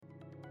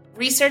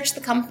Research the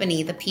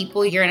company, the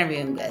people you're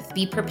interviewing with.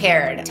 Be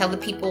prepared. Tell the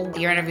people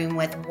you're interviewing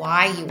with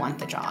why you want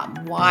the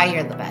job, why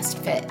you're the best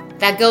fit.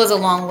 That goes a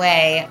long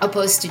way,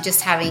 opposed to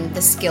just having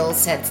the skill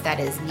sets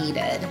that is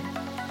needed.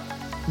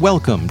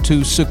 Welcome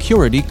to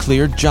Security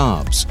Cleared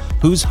Jobs,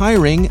 Who's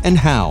Hiring and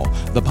How,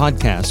 the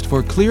podcast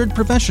for cleared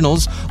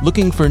professionals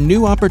looking for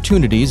new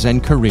opportunities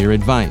and career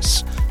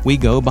advice. We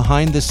go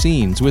behind the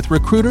scenes with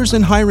recruiters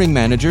and hiring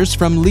managers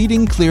from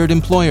leading cleared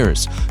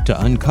employers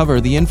to uncover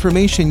the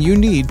information you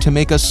need to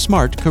make a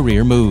smart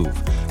career move.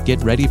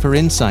 Get ready for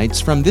insights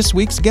from this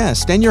week's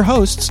guest and your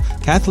hosts,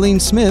 Kathleen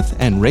Smith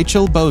and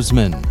Rachel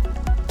Bozeman.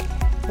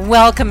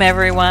 Welcome,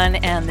 everyone,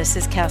 and this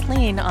is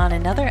Kathleen on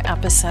another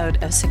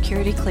episode of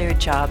Security Cleared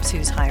Jobs,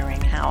 Who's Hiring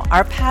How.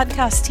 Our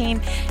podcast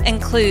team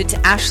includes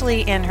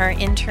Ashley and her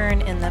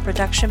intern in the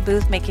production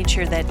booth, making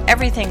sure that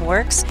everything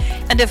works,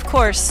 and of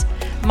course,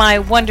 my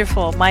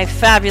wonderful, my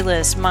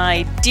fabulous,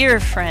 my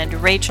dear friend,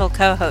 Rachel,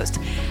 co-host.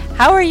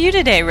 How are you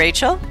today,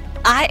 Rachel?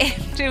 I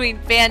am doing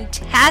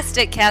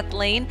fantastic,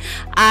 Kathleen.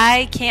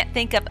 I can't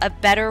think of a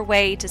better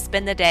way to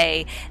spend the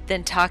day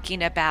than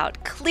talking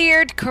about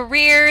cleared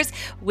careers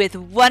with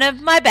one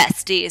of my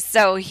besties.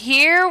 So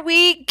here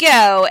we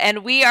go,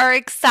 and we are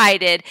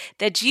excited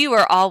that you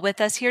are all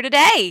with us here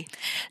today.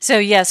 So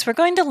yes, we're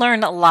going to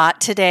learn a lot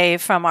today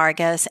from our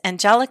guest,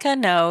 Angelica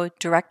No,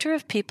 Director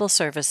of People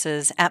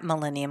Services at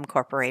Millennium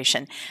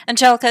Corporation.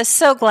 Angelica,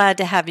 so glad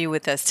to have you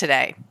with us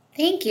today.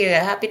 Thank you.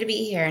 Happy to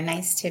be here.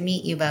 Nice to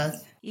meet you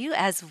both. You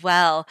as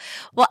well.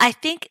 Well, I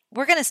think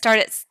we're going to start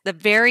at the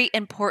very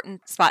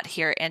important spot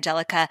here,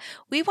 Angelica.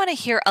 We want to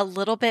hear a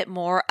little bit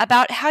more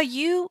about how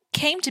you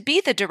came to be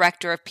the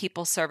Director of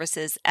People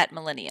Services at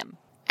Millennium.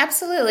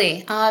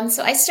 Absolutely.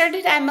 So I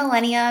started at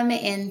Millennium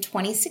in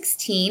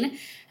 2016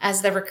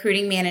 as the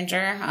recruiting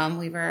manager.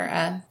 We were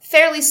a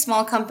fairly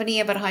small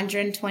company, about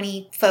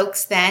 120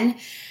 folks then.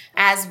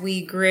 As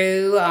we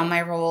grew,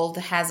 my role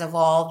has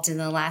evolved in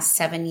the last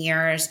 7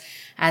 years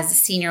as the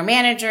senior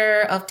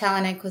manager of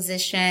talent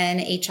acquisition,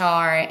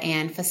 HR,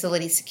 and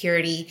facility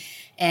security,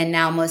 and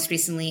now most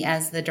recently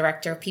as the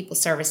director of people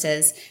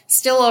services,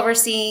 still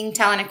overseeing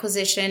talent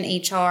acquisition,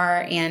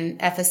 HR, and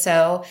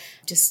FSO,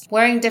 just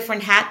wearing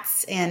different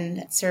hats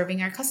and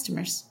serving our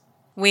customers.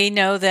 We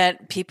know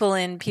that people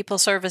in people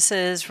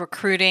services,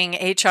 recruiting,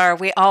 HR,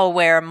 we all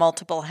wear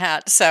multiple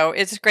hats. So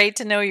it's great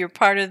to know you're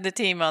part of the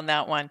team on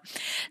that one.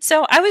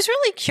 So I was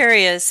really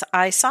curious.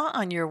 I saw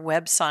on your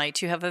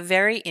website you have a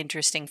very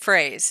interesting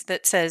phrase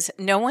that says,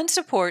 no one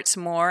supports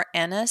more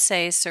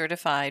NSA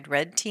certified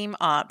red team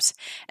ops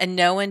and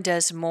no one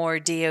does more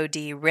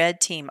DoD red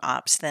team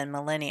ops than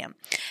Millennium.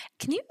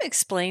 Can you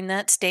explain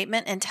that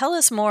statement and tell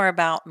us more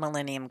about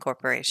Millennium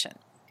Corporation?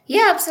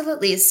 Yeah,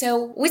 absolutely.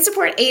 So we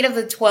support 8 of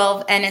the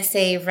 12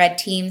 NSA Red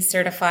Team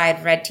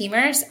certified Red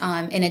Teamers,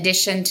 in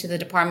addition to the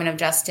Department of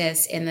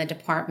Justice and the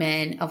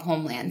Department of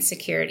Homeland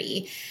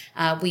Security.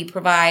 We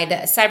provide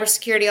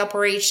cybersecurity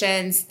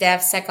operations,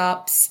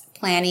 DevSecOps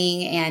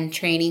planning, and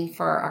training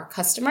for our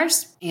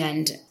customers.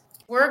 And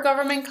we're a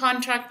government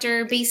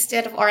contractor based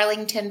out of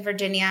Arlington,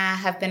 Virginia,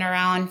 have been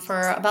around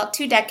for about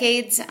 2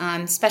 decades,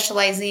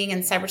 specializing in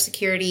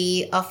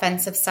cybersecurity,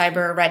 offensive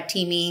cyber red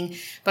teaming,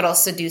 but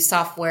also do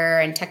software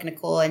and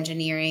technical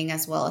engineering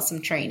as well as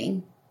some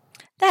training.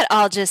 That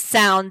all just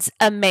sounds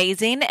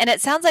amazing, and it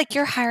sounds like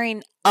you're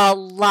hiring a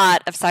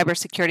lot of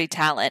cybersecurity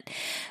talent.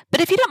 But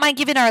if you don't mind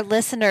giving our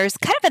listeners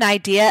kind of an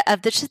idea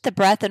of just the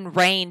breadth and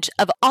range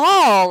of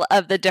all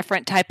of the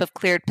different type of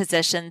cleared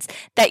positions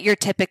that you're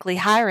typically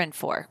hiring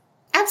for.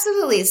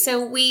 Absolutely.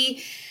 So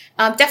we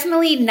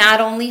definitely not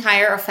only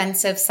hire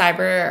offensive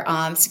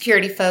cyber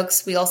security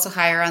folks, we also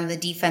hire on the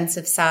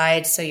defensive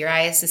side. So your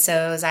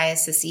ISSOs,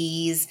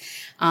 ISSEs,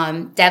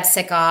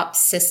 DevSecOps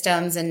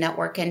systems and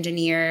network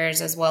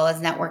engineers, as well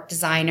as network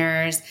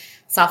designers,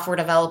 software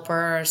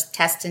developers,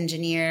 test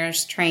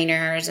engineers,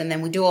 trainers, and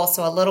then we do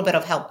also a little bit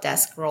of help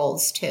desk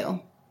roles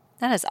too.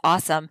 That is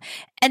awesome.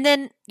 And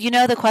then,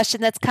 the question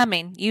that's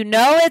coming.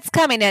 It's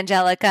coming,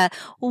 Angelica.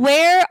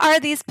 Where are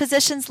these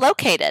positions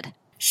located?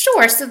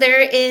 Sure. So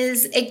there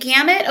is a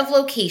gamut of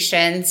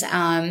locations.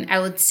 I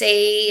would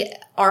say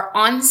our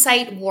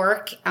on-site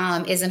work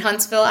is in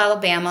Huntsville,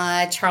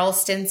 Alabama,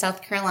 Charleston,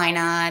 South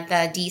Carolina,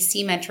 the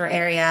DC metro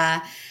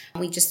area.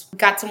 We just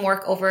got some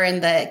work over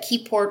in the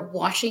Keyport,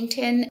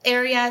 Washington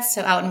area,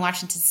 so out in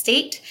Washington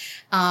State,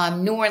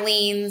 New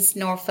Orleans,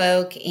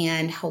 Norfolk,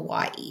 and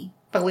Hawaii.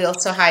 But we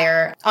also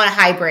hire on a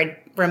hybrid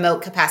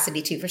remote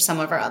capacity too for some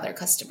of our other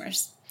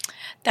customers.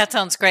 That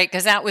sounds great,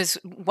 because that was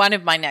one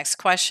of my next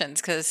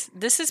questions, because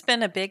this has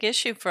been a big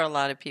issue for a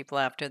lot of people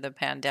after the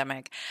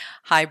pandemic,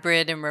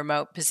 hybrid and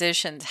remote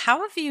positions.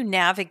 How have you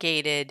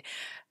navigated,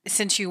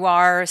 since you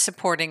are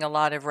supporting a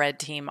lot of red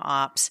team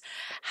ops,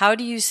 how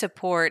do you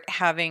support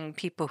having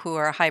people who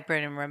are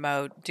hybrid and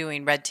remote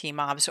doing red team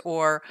ops,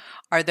 or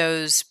are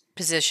those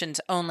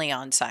positions only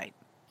on site?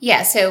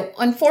 Yeah, so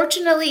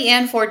unfortunately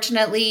and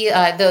fortunately,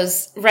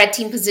 those red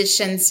team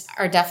positions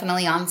are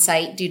definitely on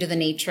site due to the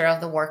nature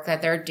of the work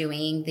that they're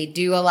doing. They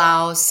do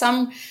allow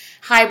some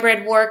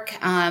hybrid work,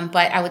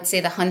 but I would say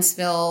the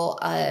Huntsville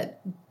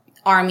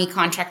Army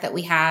contract that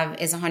we have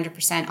is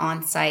 100%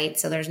 on site,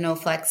 so there's no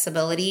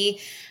flexibility.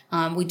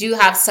 We do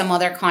have some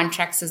other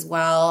contracts as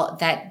well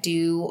that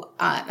do,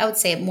 I would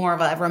say, more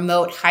of a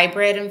remote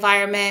hybrid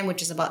environment,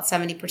 which is about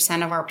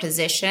 70% of our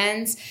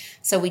positions.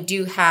 So we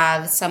do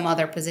have some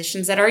other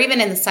positions that are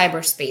even in the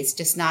cyberspace,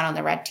 just not on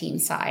the red team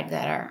side,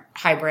 that are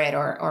hybrid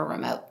or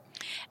remote.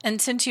 And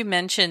since you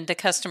mentioned the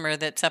customer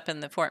that's up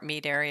in the Fort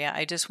Meade area,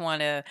 I just want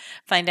to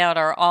find out,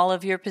 are all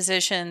of your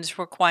positions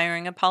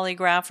requiring a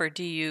polygraph, or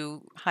do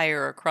you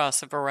hire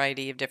across a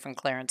variety of different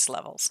clearance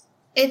levels?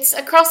 It's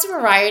across a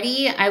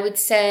variety. I would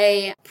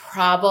say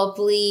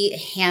probably a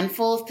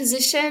handful of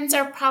positions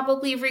are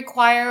probably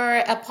require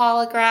a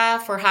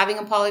polygraph or having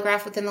a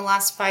polygraph within the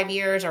last 5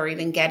 years or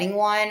even getting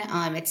one.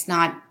 It's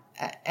not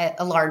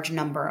a large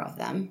number of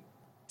them.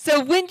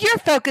 So when you're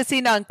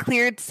focusing on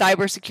cleared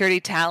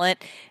cybersecurity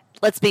talent,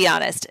 let's be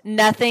honest,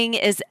 nothing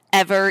is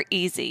ever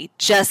easy,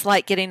 just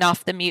like getting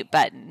off the mute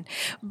button.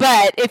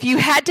 But if you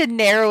had to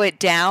narrow it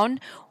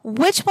down,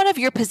 which one of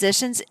your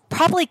positions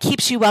probably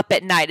keeps you up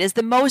at night, is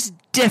the most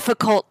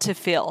difficult to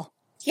fill?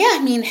 Yeah,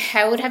 I mean,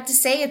 I would have to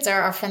say it's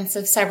our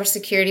offensive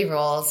cybersecurity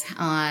roles.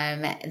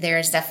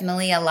 There's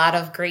definitely a lot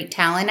of great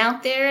talent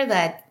out there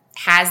that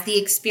has the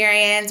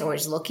experience or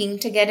is looking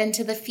to get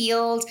into the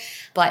field.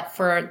 But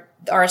for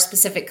our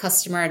specific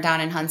customer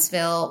down in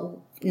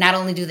Huntsville, not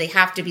only do they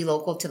have to be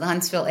local to the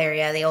Huntsville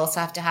area, they also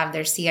have to have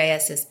their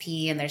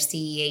CISSP and their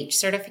CEH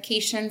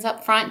certifications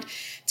up front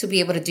to be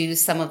able to do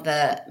some of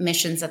the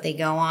missions that they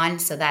go on.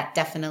 So that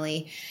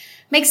definitely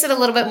makes it a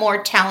little bit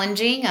more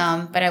challenging.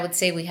 But I would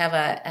say we have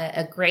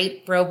a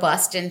great,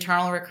 robust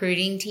internal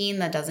recruiting team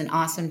that does an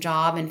awesome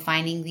job in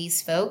finding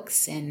these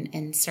folks.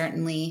 And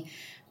certainly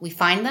we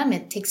find them.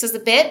 It takes us a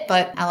bit,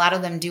 but a lot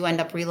of them do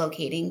end up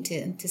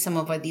relocating to some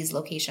of these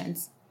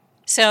locations.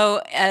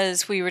 So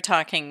as we were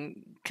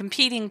talking,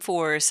 competing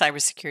for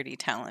cybersecurity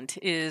talent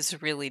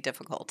is really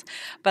difficult.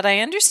 But I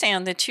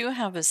understand that you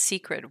have a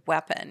secret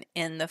weapon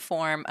in the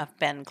form of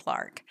Ben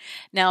Clark.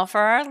 Now,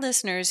 for our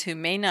listeners who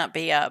may not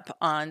be up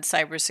on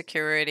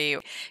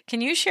cybersecurity,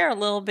 can you share a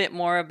little bit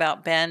more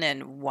about Ben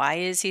and why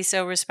is he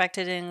so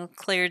respected in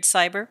cleared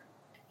cyber?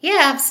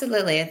 Yeah,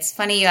 absolutely. It's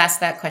funny you asked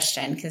that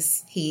question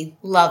because he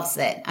loves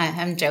it.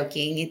 I'm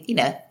joking.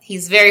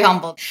 He's very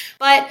humble.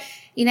 But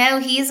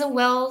he's a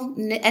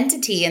well-known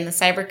entity in the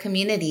cyber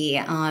community.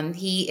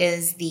 He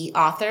is the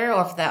author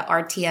of the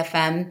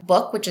RTFM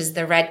book, which is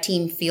the Red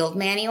Team Field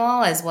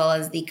Manual, as well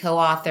as the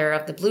co-author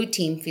of the Blue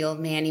Team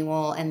Field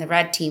Manual and the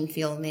Red Team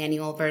Field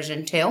Manual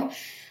version 2.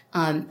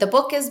 The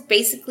book is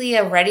basically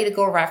a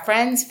ready-to-go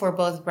reference for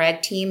both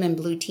red team and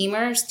blue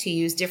teamers to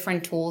use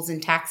different tools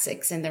and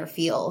tactics in their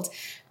field.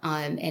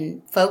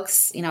 And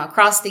folks,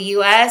 across the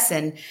U.S.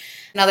 and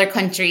in other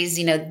countries,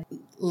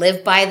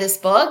 live by this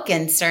book.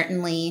 And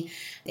certainly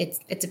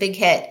it's a big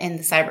hit in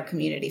the cyber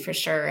community for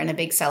sure, and a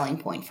big selling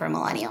point for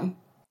Millennium.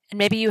 And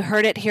maybe you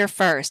heard it here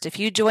first. If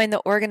you join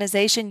the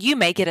organization, you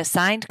may get a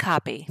signed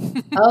copy.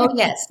 Oh,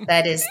 yes.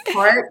 That is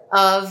part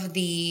of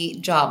the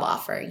job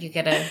offer. You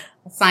get a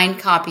signed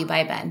copy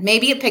by Ben.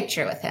 Maybe a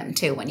picture with him,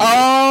 too.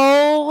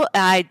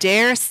 I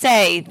dare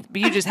say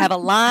you just have a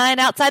line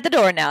outside the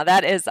door now.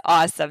 That is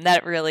awesome.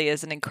 That really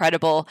is an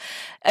incredible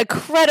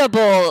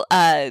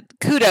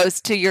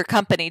kudos to your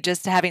company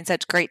just having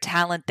such great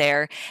talent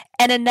there.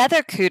 And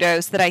another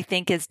kudos that I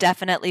think is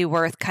definitely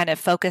worth kind of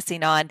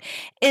focusing on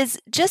is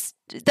just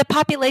the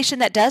population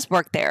that does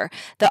work there.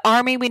 The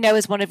Army, we know,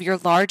 is one of your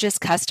largest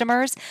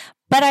customers,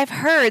 but I've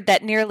heard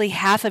that nearly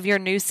half of your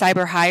new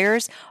cyber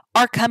hires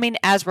are coming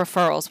as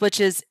referrals, which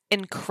is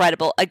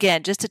incredible.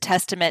 Again, just a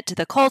testament to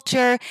the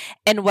culture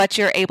and what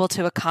you're able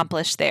to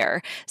accomplish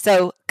there.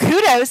 So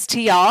kudos to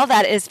y'all.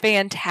 That is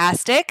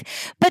fantastic.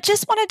 But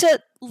just wanted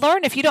to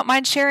learn, if you don't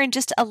mind sharing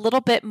just a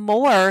little bit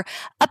more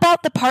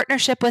about the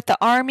partnership with the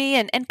Army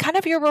and kind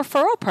of your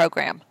referral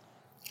program.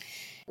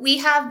 We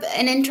have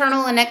an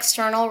internal and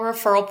external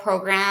referral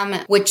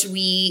program, which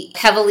we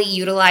heavily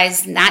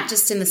utilize, not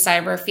just in the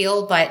cyber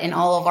field, but in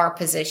all of our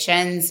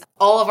positions.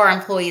 All of our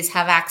employees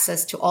have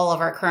access to all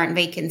of our current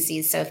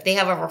vacancies. So if they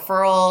have a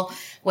referral,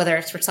 whether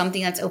it's for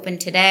something that's open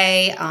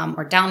today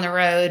or down the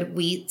road,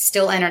 we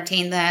still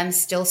entertain them,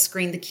 still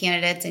screen the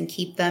candidates and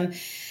keep them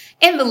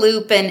in the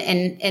loop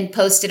and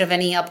posted of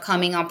any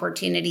upcoming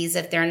opportunities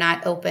if they're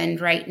not opened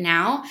right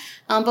now.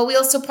 But we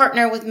also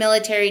partner with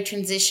military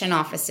transition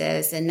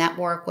offices and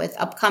network with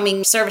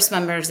upcoming service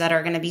members that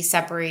are going to be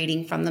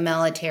separating from the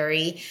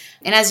military.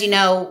 And as you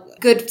know,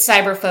 good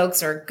cyber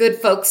folks or good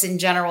folks in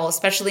general,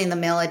 especially in the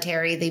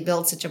military, they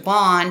build such a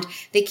bond,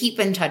 they keep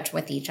in touch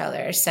with each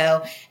other.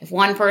 So if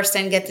one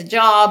person gets a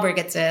job or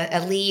gets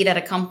a lead at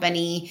a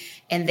company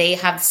and they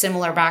have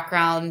similar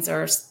backgrounds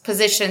or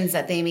positions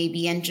that they may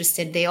be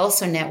interested, they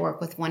also network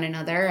with one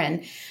another.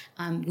 And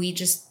we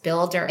just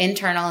build our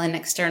internal and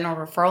external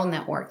referral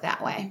network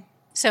that way.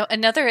 So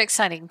another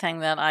exciting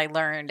thing that I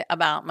learned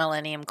about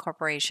Millennium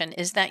Corporation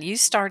is that you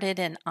started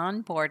an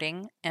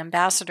onboarding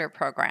ambassador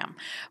program,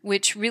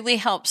 which really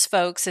helps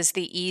folks as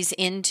they ease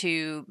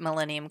into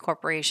Millennium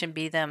Corporation,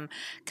 be them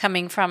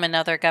coming from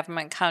another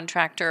government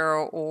contractor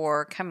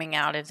or coming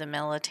out of the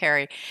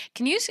military.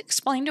 Can you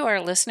explain to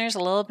our listeners a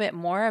little bit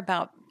more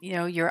about,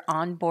 your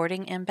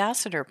onboarding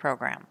ambassador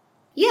program?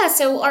 Yeah,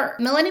 so our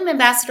Millennium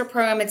Ambassador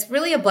Program, it's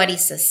really a buddy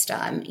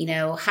system,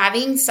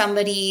 having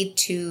somebody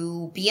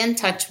to be in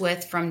touch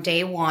with from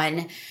day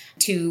one,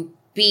 to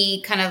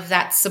be kind of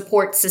that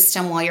support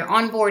system while you're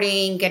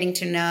onboarding, getting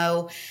to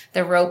know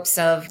the ropes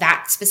of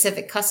that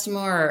specific customer,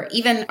 or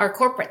even our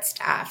corporate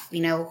staff.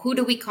 Who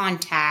do we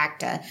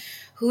contact?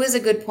 Who is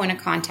a good point of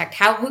contact?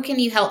 Who can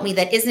you help me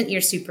that isn't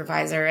your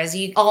supervisor? As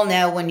you all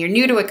know, when you're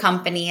new to a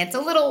company, it's a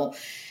little,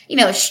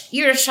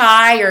 you're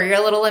shy or you're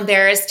a little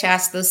embarrassed to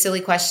ask those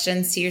silly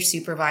questions to your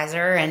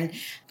supervisor. And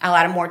a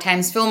lot of more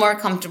times feel more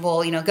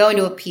comfortable, going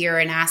to a peer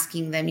and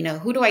asking them,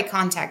 who do I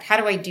contact? How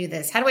do I do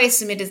this? How do I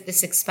submit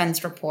this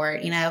expense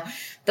report?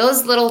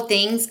 Those little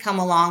things come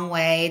a long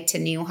way to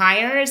new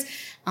hires.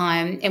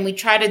 And we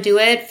try to do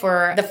it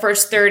for the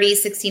first 30,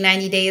 60,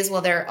 90 days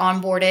while they're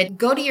onboarded.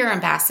 Go to your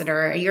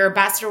ambassador. Your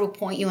ambassador will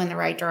point you in the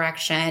right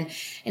direction.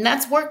 And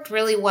that's worked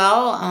really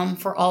well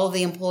for all of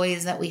the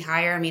employees that we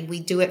hire. I mean, we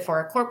do it for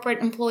our corporate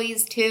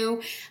employees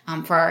too,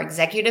 for our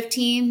executive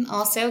team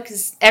also,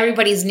 because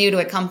everybody's new to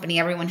a company.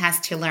 Everyone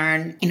has to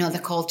learn,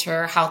 the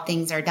culture, how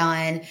things are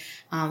done,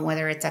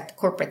 whether it's at the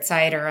corporate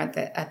side or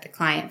at the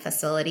client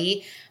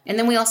facility. And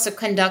then we also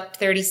conduct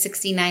 30,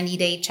 60,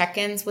 90-day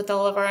check-ins with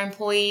all of our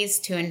employees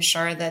to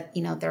ensure that,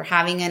 they're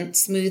having a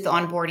smooth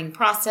onboarding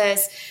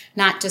process,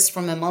 not just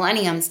from a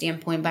Millennium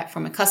standpoint, but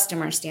from a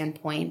customer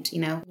standpoint.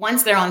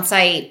 Once they're on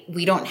site,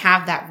 we don't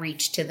have that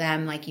reach to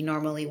them like you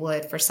normally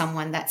would for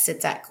someone that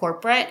sits at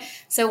corporate.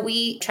 So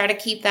we try to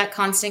keep that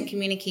constant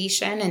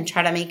communication and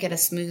try to make it a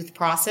smooth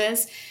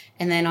process.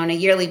 And then on a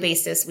yearly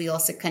basis, we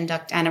also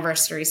conduct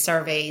anniversary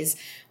surveys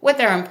with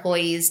our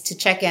employees to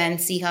check in,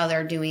 see how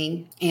they're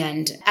doing,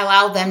 and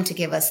allow them to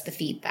give us the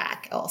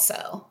feedback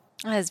also.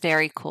 That is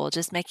very cool.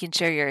 Just making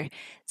sure you're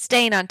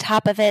staying on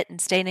top of it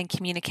and staying in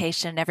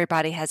communication.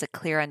 Everybody has a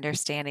clear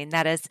understanding.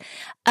 That is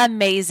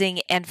amazing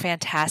and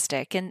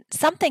fantastic. And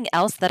something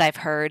else that I've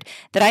heard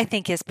that I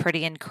think is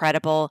pretty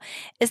incredible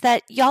is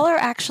that y'all are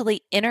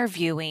actually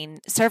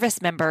interviewing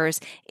service members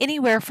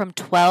anywhere from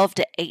 12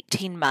 to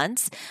 18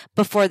 months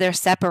before they're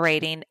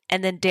separating.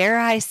 And then, dare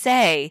I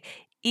say,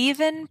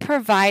 even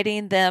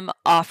providing them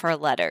offer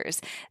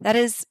letters. That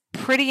is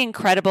pretty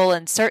incredible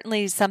and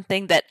certainly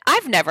something that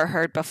I've never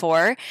heard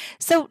before.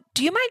 So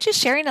do you mind just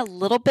sharing a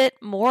little bit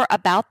more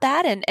about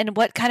that and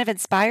what kind of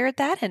inspired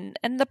that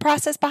and the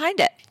process behind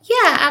it?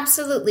 Yeah,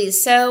 absolutely.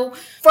 So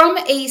from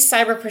a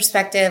cyber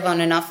perspective, on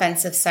an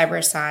offensive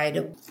cyber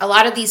side, a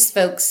lot of these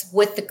folks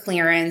with the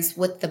clearance,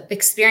 with the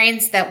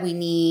experience that we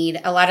need,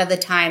 a lot of the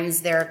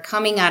times they're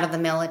coming out of the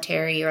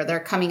military or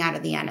they're coming out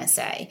of the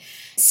NSA.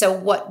 So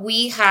what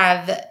we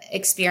have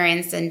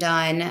experienced and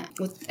done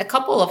with a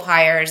couple of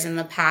hires in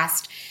the past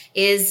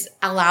is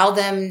allow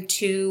them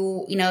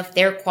to, if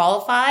they're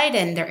qualified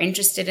and they're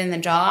interested in the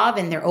job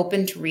and they're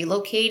open to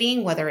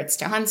relocating, whether it's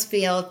to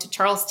Huntsville, to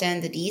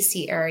Charleston, the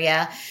DC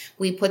area,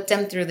 we put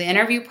them through the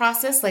interview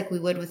process like we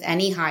would with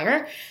any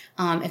hire.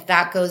 If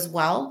that goes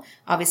well,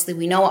 obviously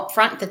we know up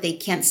front that they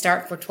can't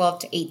start for 12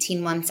 to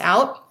 18 months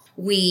out.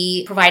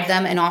 We provide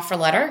them an offer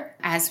letter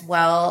as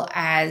well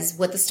as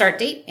with the start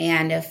date.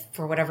 And if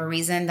for whatever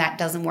reason that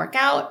doesn't work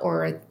out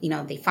or,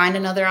 they find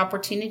another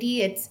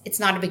opportunity, it's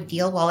not a big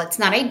deal. While it's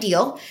not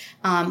ideal,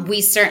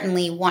 we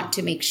certainly want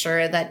to make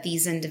sure that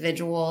these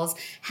individuals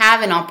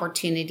have an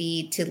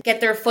opportunity to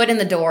get their foot in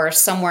the door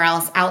somewhere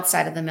else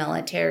outside of the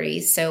military.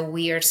 So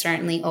we are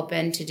certainly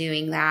open to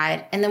doing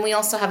that. And then we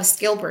also have a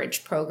skill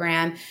bridge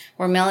program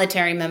where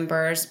military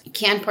members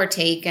can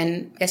partake,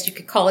 and I guess you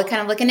could call it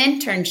kind of like an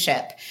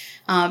internship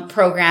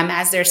program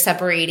as they're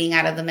separating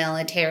out of the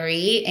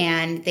military,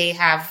 and they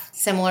have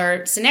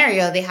similar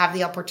scenario. They have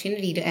the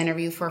opportunity to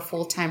interview for a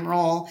full-time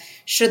role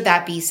should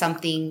that be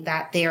something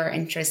that they are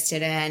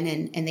interested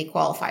in and they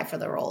qualify for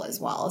the role as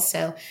well.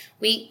 So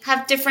we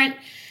have different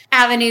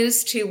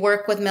avenues to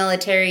work with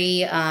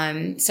military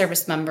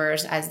service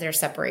members as they're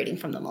separating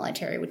from the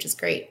military, which is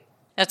great.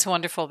 That's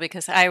wonderful,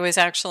 because I was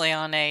actually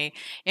on a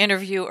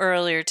interview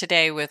earlier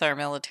today with our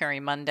Military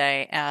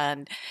Monday,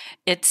 and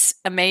it's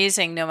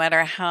amazing no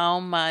matter how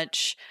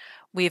much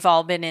we've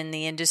all been in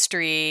the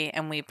industry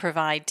and we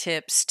provide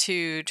tips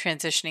to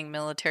transitioning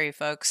military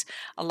folks,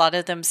 a lot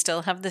of them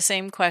still have the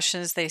same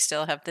questions. They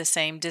still have the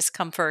same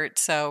discomfort.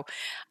 So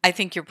I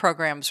think your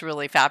program's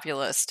really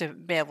fabulous to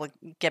be able to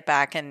get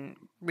back and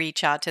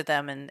reach out to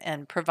them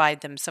and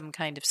provide them some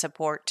kind of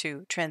support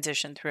to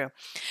transition through.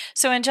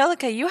 So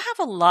Angelica, you have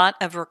a lot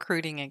of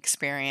recruiting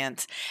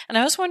experience, and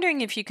I was wondering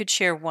if you could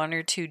share one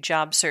or two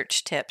job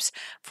search tips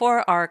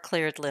for our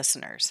cleared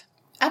listeners.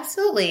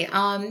 Absolutely.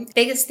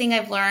 Biggest thing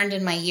I've learned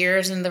in my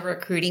years in the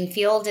recruiting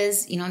field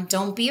is,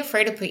 don't be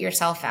afraid to put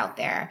yourself out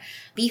there.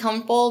 Be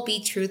humble,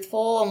 be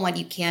truthful on what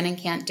you can and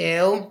can't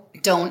do.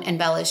 Don't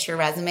embellish your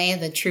resume.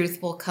 The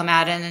truth will come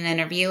out in an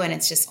interview, and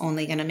it's just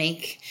only going to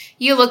make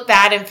you look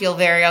bad and feel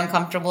very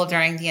uncomfortable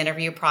during the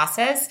interview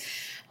process.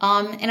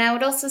 And I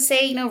would also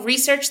say,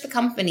 research the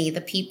company,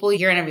 the people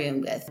you're interviewing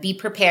with. Be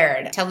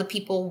prepared. Tell the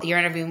people you're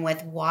interviewing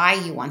with why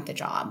you want the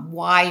job,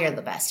 why you're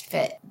the best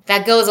fit.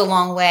 That goes a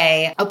long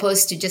way,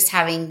 opposed to just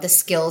having the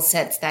skill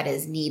sets that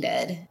is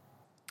needed.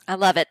 I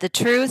love it. The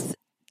truth,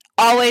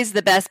 always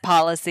the best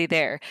policy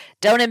there.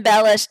 Don't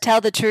embellish,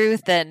 tell the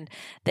truth, and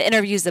the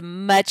interview is a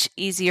much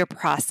easier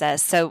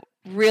process. So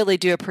really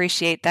do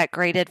appreciate that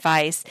great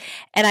advice.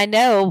 And I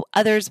know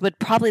others would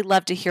probably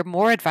love to hear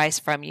more advice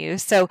from you.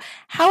 So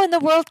how in the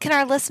world can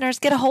our listeners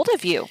get a hold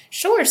of you?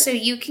 Sure. So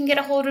you can get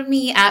a hold of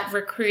me at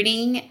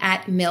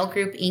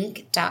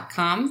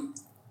recruiting@millgroupinc.com.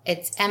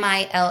 It's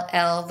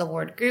MILL, the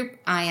word group,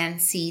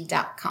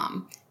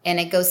 INC.com. And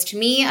it goes to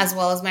me as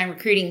well as my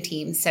recruiting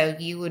team. So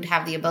you would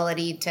have the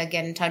ability to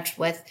get in touch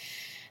with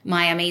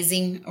my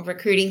amazing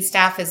recruiting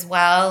staff as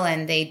well.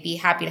 And they'd be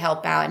happy to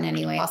help out in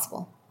any way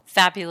possible.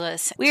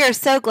 Fabulous. We are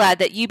so glad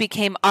that you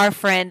became our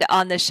friend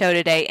on the show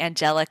today,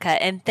 Angelica.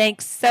 And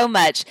thanks so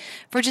much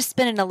for just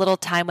spending a little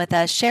time with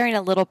us, sharing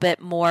a little bit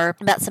more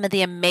about some of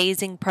the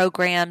amazing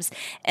programs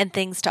and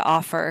things to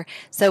offer.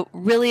 So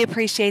really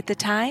appreciate the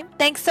time.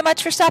 Thanks so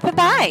much for stopping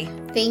by.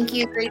 Thank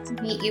you. Great to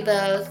meet you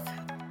both.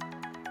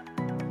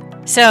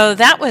 So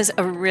that was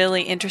a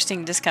really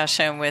interesting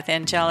discussion with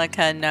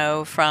Angelica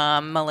No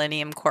from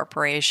Millennium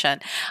Corporation.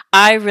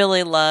 I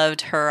really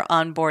loved her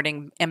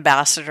onboarding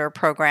ambassador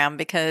program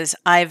because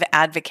I've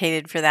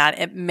advocated for that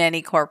at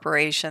many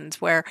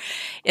corporations, where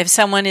if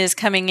someone is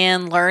coming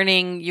in,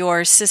 learning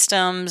your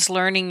systems,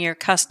 learning your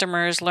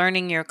customers,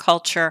 learning your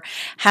culture,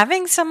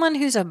 having someone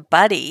who's a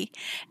buddy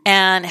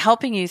and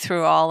helping you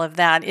through all of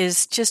that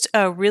is just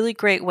a really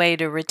great way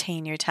to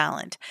retain your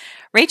talent.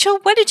 Rachel,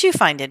 what did you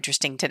find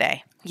interesting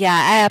today? Yeah,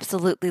 I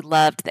absolutely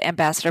loved the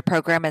ambassador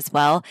program as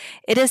well.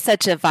 It is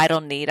such a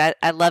vital need.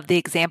 I love the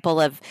example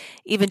of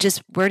even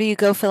just where do you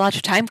go fill out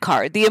your time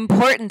card, the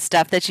important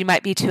stuff that you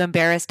might be too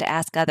embarrassed to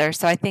ask others.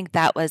 So I think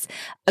that was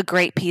a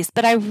great piece.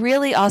 But I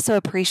really also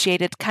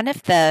appreciated kind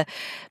of the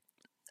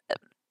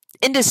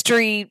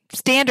industry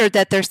standard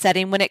that they're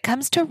setting when it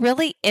comes to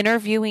really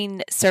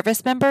interviewing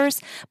service members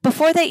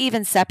before they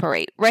even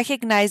separate,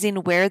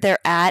 recognizing where they're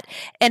at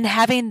and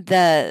having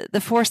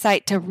the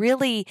foresight to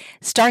really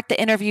start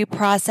the interview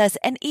process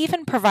and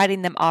even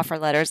providing them offer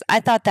letters.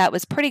 I thought that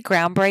was pretty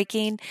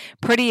groundbreaking,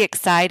 pretty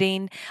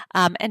exciting,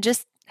 and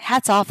just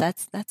hats off.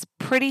 That's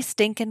pretty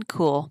stinking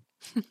cool.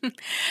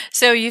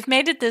 So you've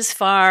made it this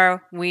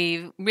far.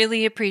 We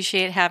really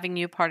appreciate having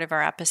you part of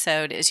our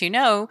episode. As you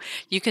know,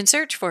 you can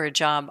search for a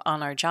job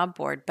on our job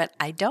board, but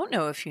I don't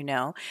know if you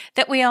know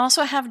that we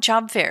also have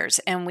job fairs,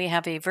 and we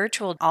have a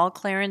virtual all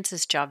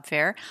clearances job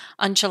fair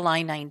on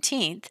July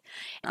 19th.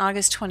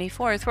 August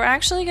 24th, we're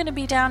actually going to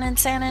be down in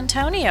San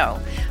Antonio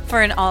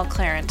for an all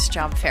clearance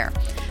job fair.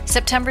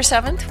 September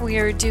 7th, we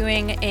are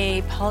doing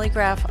a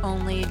polygraph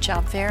only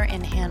job fair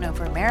in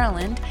Hanover,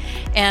 Maryland.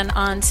 And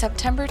on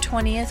September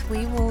 20th,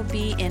 we will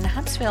be in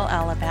Huntsville,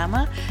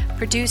 Alabama,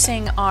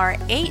 producing our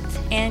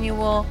 8th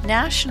annual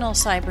National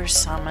Cyber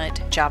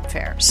Summit job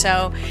fair.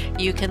 So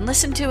you can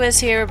listen to us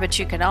here, but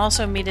you can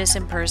also meet us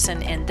in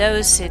person in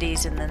those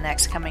cities in the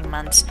next coming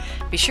months.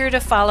 Be sure to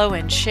follow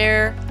and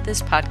share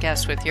this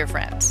podcast with your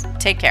friends.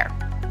 Take care.